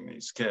hurting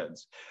these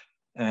kids.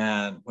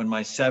 And when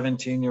my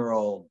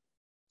 17-year-old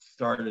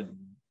started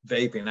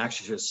vaping,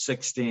 actually she was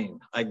 16,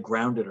 I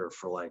grounded her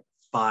for like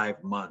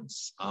 5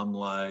 months. I'm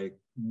like,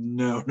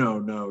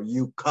 no,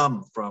 you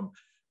come from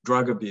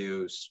drug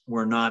abuse.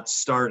 We're not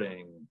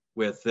starting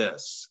with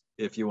this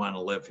if you want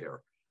to live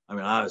here. I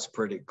mean, I was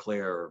pretty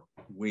clear,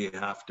 we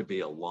have to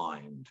be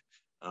aligned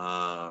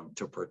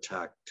to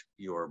protect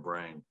your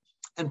brain.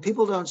 And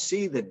people don't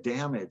see the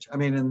damage. I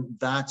mean, and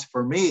that's,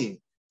 for me,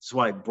 that's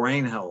why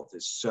brain health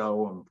is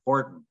so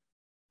important.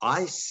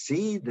 I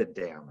see the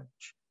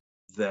damage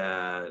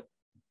that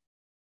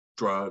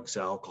drugs,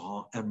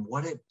 alcohol, and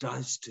what it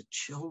does to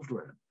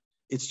children.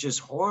 It's just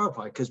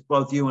horrifying because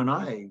both you and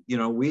I,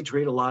 we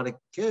treat a lot of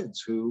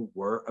kids who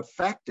were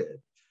affected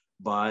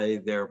by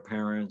their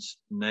parents'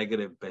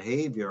 negative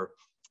behavior.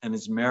 And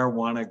as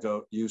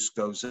marijuana use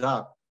goes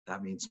up,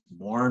 that means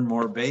more and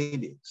more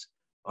babies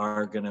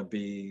are going to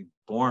be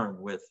born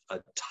with a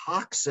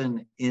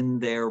toxin in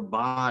their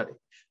body,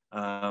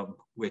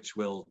 which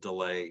will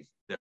delay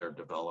their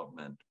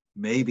development,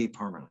 maybe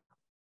permanent.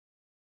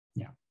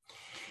 Yeah.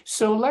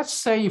 So let's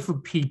say if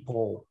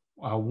people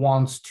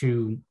wants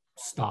to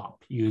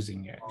stop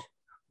using it,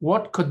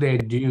 what could they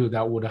do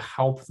that would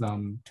help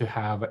them to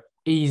have an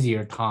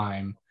easier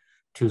time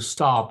to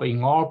stop?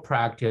 In our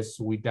practice,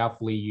 we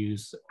definitely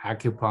use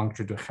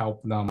acupuncture to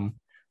help them.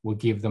 We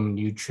give them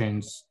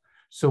nutrients.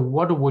 So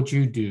what would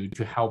you do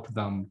to help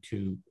them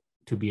to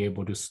be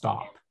able to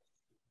stop?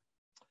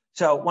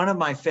 So one of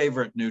my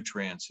favorite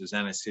nutrients is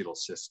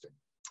N-acetylcysteine.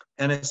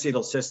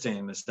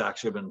 N-acetylcysteine has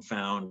actually been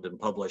found in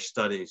published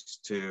studies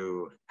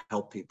to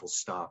help people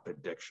stop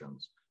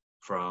addictions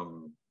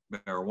from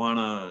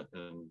marijuana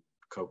and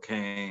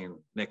cocaine,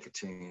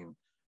 nicotine,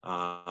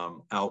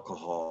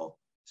 alcohol.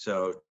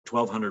 So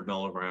 1,200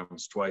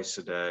 milligrams twice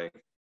a day.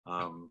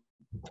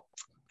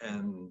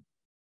 And,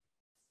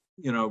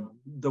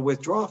 the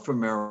withdrawal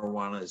from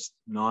marijuana is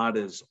not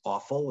as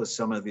awful as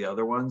some of the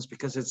other ones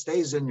because it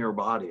stays in your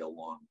body a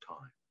long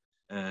time.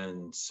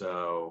 And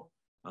so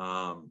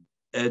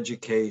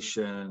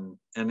education,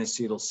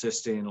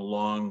 N-acetylcysteine,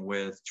 along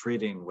with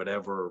treating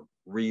whatever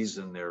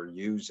reason they're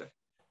using,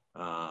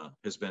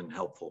 has been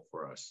helpful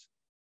for us.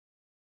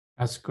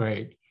 That's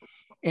great.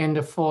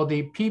 And for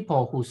the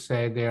people who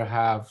say they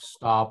have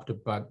stopped,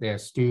 but they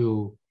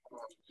still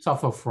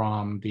suffer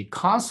from the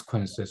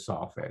consequences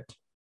of it,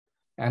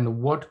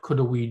 and what could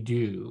we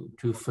do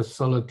to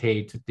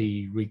facilitate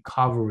the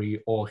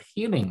recovery or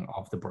healing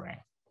of the brain?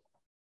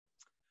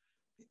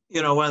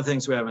 One of the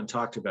things we haven't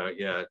talked about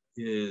yet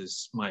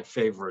is my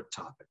favorite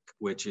topic,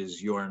 which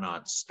is you're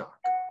not stuck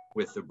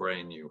with the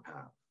brain you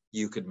have.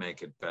 You could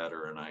make it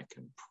better and I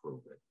can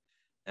prove it.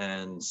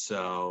 And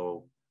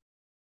so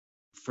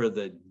for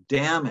the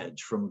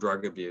damage from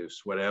drug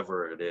abuse,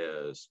 whatever it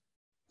is,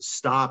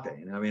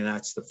 stopping. I mean,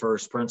 that's the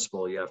first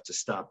principle. You have to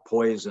stop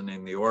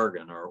poisoning the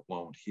organ or it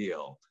won't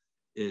heal,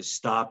 is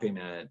stopping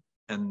it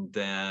and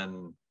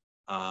then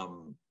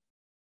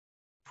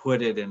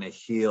put it in a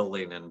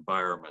healing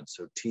environment.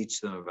 So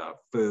teach them about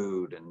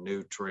food and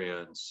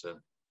nutrients and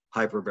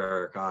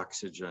hyperbaric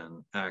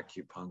oxygen,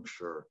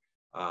 acupuncture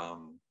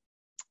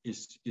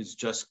is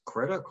just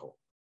critical.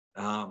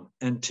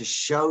 And to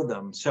show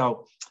them,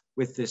 so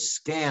with the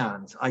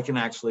scans, I can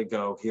actually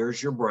go,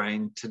 here's your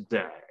brain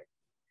today.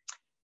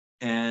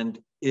 And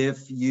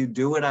if you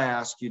do what I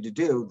ask you to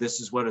do,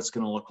 this is what it's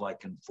going to look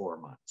like in 4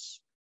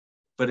 months.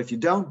 But if you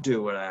don't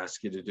do what I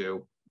ask you to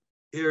do,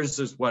 here's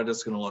just what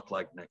it's going to look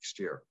like next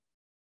year.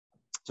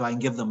 So I can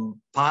give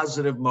them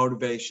positive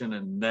motivation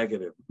and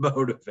negative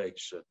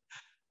motivation.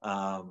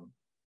 And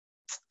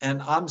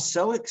I'm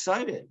so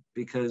excited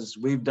because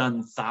we've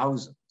done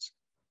thousands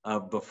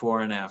of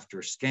before and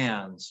after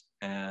scans.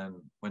 And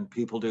when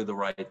people do the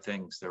right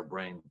things, their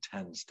brain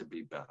tends to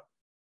be better.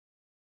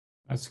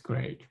 That's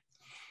great.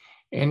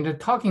 And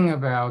talking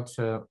about,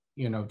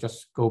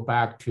 just go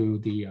back to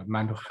the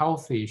mental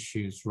health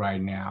issues right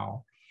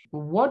now.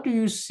 What do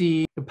you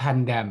see the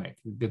pandemic,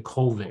 the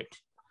COVID?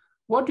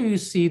 What do you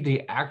see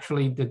the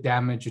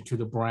damage to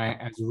the brain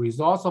as a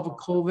result of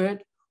COVID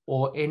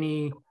or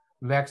any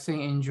vaccine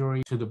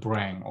injury to the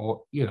brain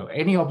or,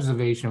 any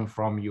observation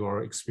from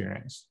your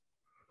experience?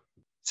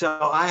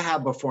 So I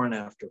have before and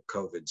after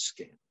COVID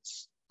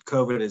scans.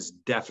 COVID is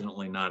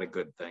definitely not a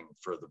good thing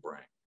for the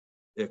brain.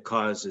 It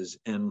causes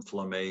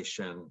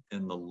inflammation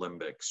in the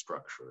limbic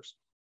structures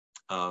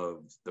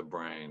of the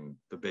brain,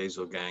 the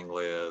basal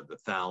ganglia, the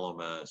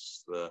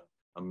thalamus, the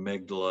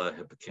amygdala,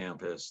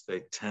 hippocampus.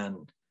 They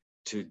tend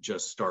to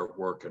just start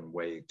working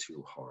way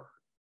too hard.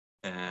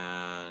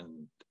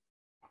 And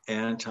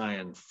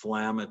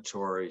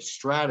anti-inflammatory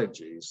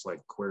strategies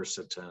like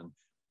quercetin,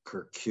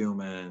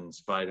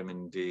 curcumins,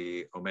 vitamin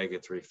D,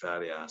 omega-3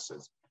 fatty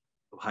acids,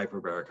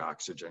 hyperbaric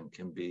oxygen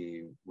can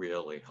be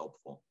really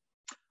helpful.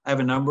 I have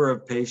a number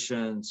of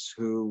patients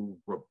who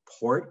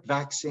report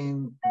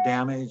vaccine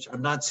damage.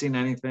 I've not seen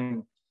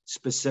anything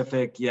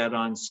specific yet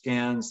on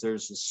scans.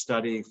 There's a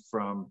study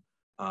from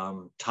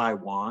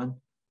Taiwan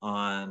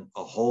on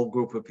a whole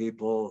group of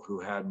people who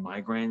had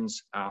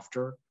migraines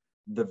after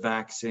the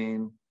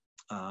vaccine.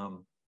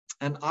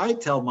 And I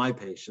tell my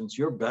patients,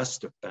 your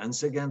best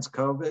defense against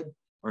COVID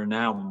or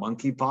now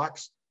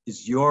monkeypox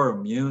is your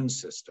immune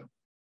system.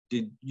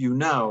 Did you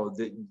know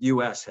that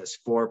US has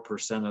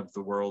 4% of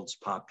the world's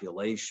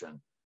population,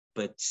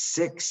 but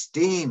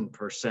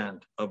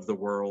 16% of the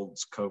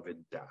world's COVID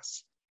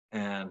deaths?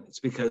 And it's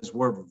because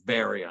we're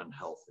very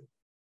unhealthy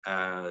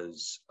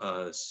as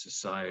a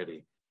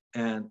society.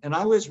 And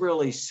I was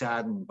really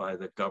saddened by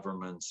the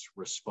government's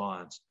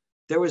response.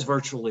 There was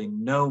virtually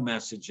no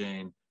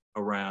messaging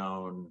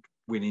around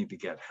we need to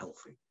get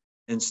healthy.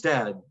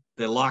 Instead,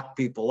 they locked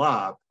people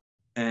up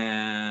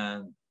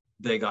and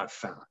they got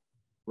fat.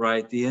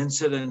 Right? The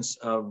incidence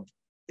of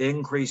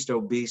increased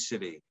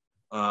obesity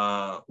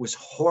was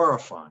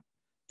horrifying,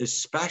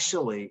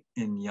 especially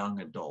in young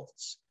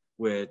adults,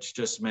 which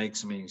just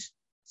makes me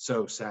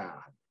so sad.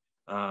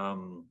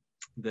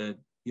 That,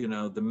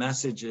 the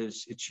message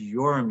is it's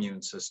your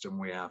immune system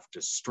we have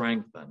to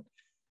strengthen,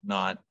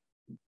 not,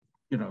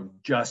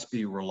 just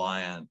be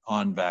reliant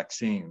on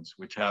vaccines,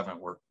 which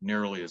haven't worked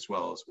nearly as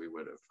well as we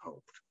would have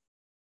hoped.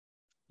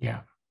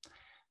 Yeah,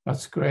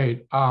 that's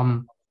great.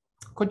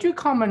 Could you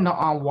comment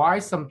on why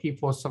some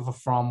people suffer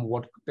from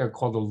what they're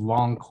called the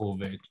long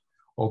COVID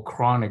or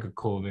chronic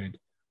COVID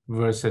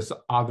versus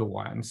other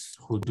ones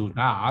who do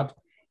not,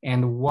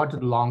 and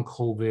what long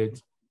COVID,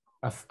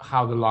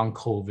 how the long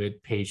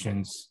COVID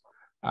patients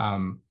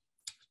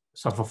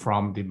suffer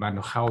from the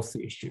mental health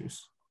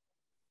issues?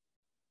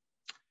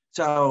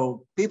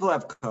 So people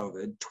have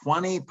COVID,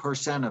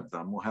 20% of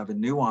them will have a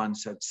new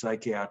onset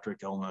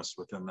psychiatric illness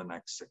within the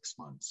next 6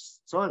 months.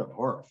 Sort of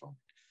horrifying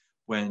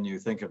when you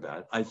think about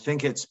it. I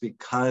think it's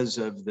because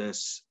of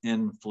this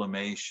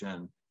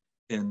inflammation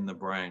in the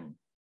brain.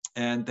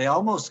 And they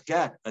almost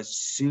get a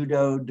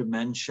pseudo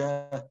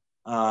dementia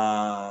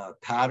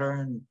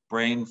pattern,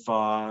 brain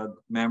fog,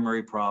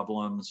 memory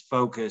problems,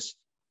 focus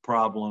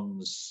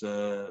problems,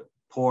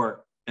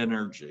 poor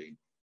energy.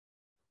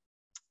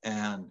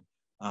 And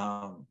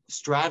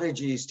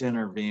strategies to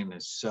intervene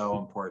is so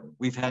important.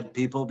 We've had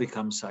people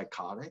become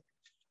psychotic.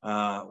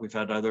 We've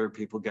had other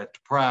people get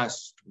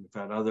depressed. We've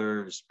had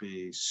others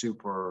be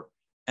super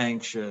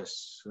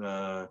anxious,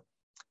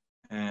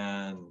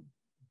 and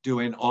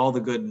doing all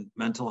the good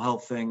mental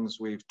health things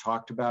we've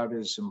talked about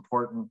is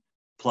important,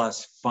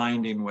 plus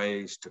finding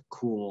ways to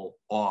cool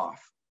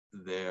off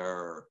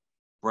their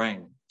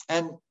brain.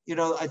 And,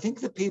 I think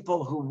the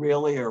people who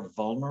really are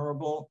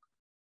vulnerable,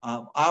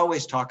 I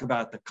always talk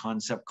about the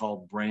concept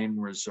called brain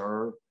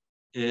reserve.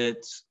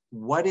 It's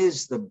what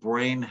is the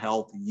brain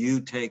health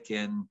you take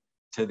in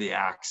to the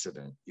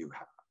accident you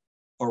have,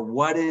 or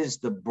what is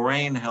the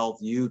brain health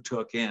you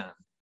took in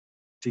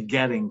to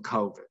getting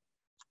COVID.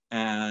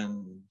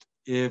 And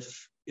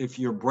if if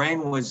your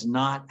brain was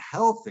not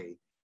healthy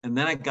and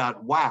then it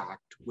got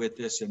whacked with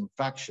this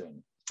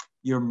infection,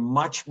 you're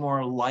much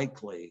more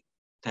likely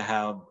to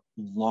have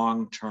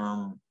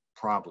long-term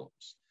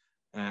problems.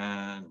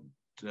 And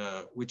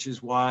which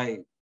is why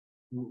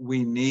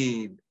we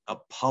need a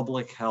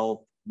public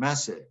health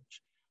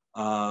message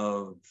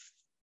of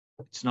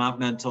it's not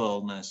mental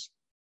illness,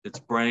 it's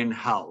brain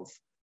health.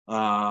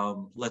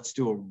 Let's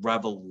do a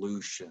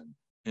revolution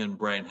in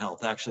brain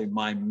health. Actually,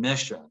 my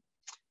mission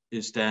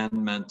is to end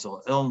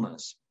mental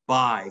illness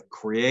by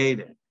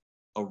creating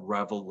a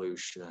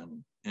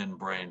revolution in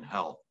brain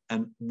health.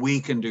 And we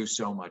can do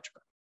so much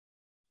better.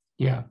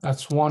 Yeah,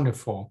 that's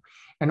wonderful.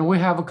 And we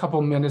have a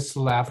couple minutes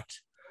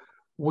left.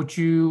 Would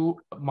you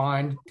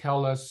mind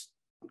tell us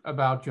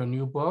about your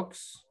new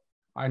books?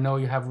 I know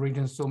you have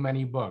written so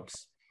many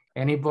books.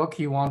 Any book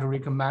you want to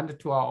recommend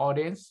to our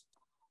audience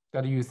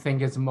that you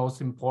think is the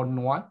most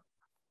important one?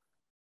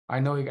 I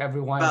know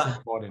everyone is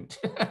important.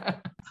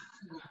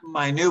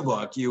 My new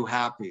book, You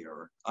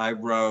Happier, I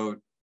wrote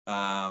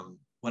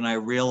when I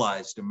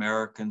realized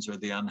Americans are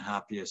the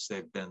unhappiest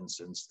they've been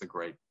since the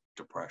Great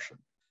Depression.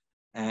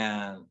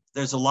 And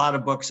there's a lot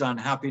of books on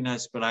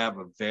happiness, but I have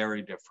a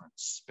very different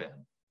spin.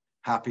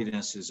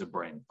 Happiness is a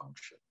brain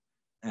function.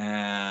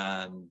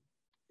 And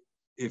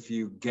if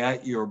you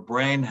get your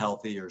brain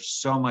healthy, you're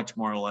so much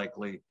more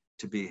likely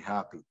to be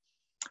happy.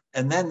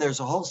 And then there's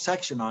a whole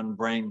section on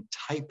brain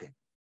typing,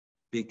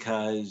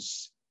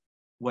 because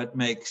what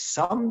makes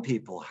some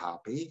people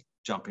happy,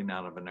 jumping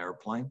out of an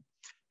airplane,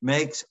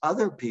 makes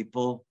other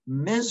people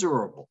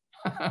miserable.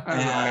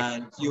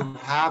 And you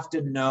have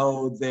to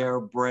know their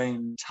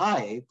brain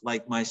type.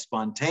 Like my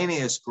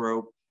spontaneous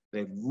group,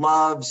 they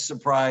love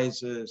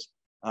surprises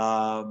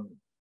and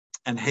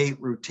hate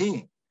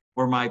routine,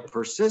 where my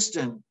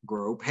persistent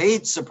group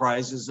hates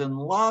surprises and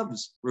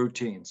loves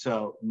routine.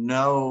 So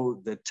know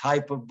the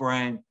type of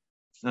brain.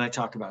 Then I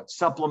talk about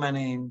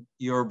supplementing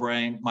your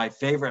brain. My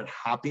favorite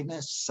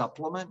happiness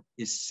supplement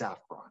is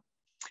saffron.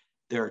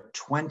 There are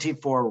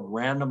 24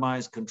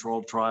 randomized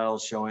controlled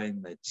trials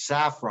showing that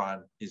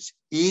saffron is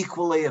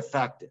equally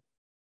effective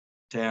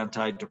to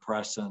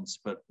antidepressants,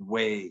 but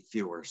way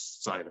fewer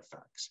side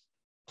effects.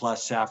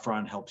 Plus,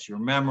 saffron helps your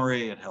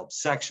memory, it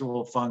helps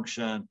sexual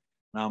function.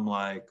 And I'm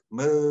like,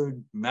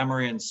 mood,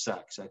 memory, and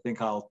sex. I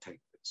think I'll take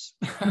this.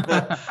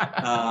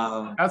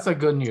 That's a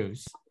good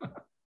news.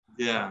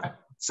 Yeah.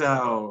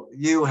 So,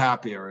 You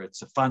Happier,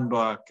 it's a fun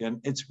book,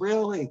 and it's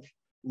really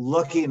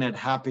looking at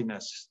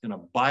happiness in a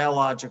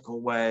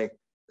biological way,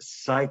 a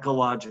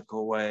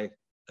psychological way,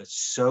 a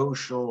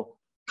social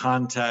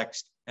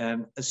context,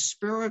 and a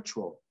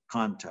spiritual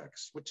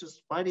context, which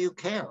is, why do you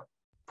care?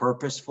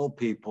 Purposeful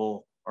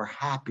people are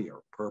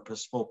happier.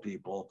 Purposeful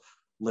people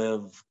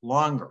live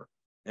longer.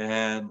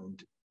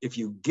 And if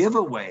you give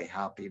away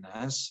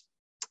happiness,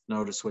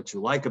 notice what you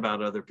like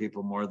about other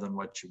people more than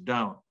what you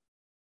don't,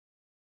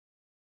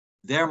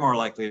 they're more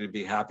likely to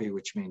be happy,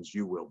 which means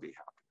you will be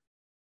happy.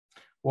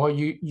 Well,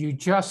 you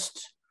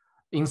just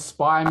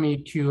inspire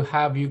me to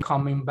have you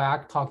coming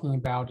back talking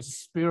about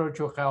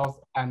spiritual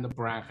health and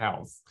brain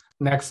health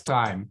next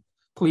time.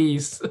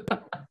 Please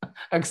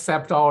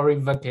accept our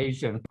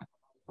invitation.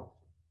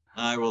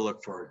 I will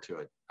look forward to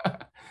it.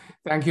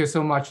 Thank you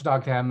so much,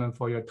 Dr. Hammond,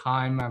 for your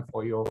time and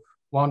for your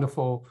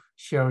wonderful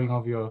sharing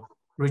of your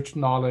rich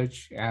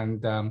knowledge.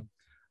 And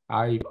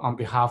on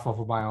behalf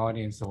of my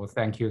audience, so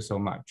thank you so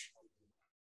much.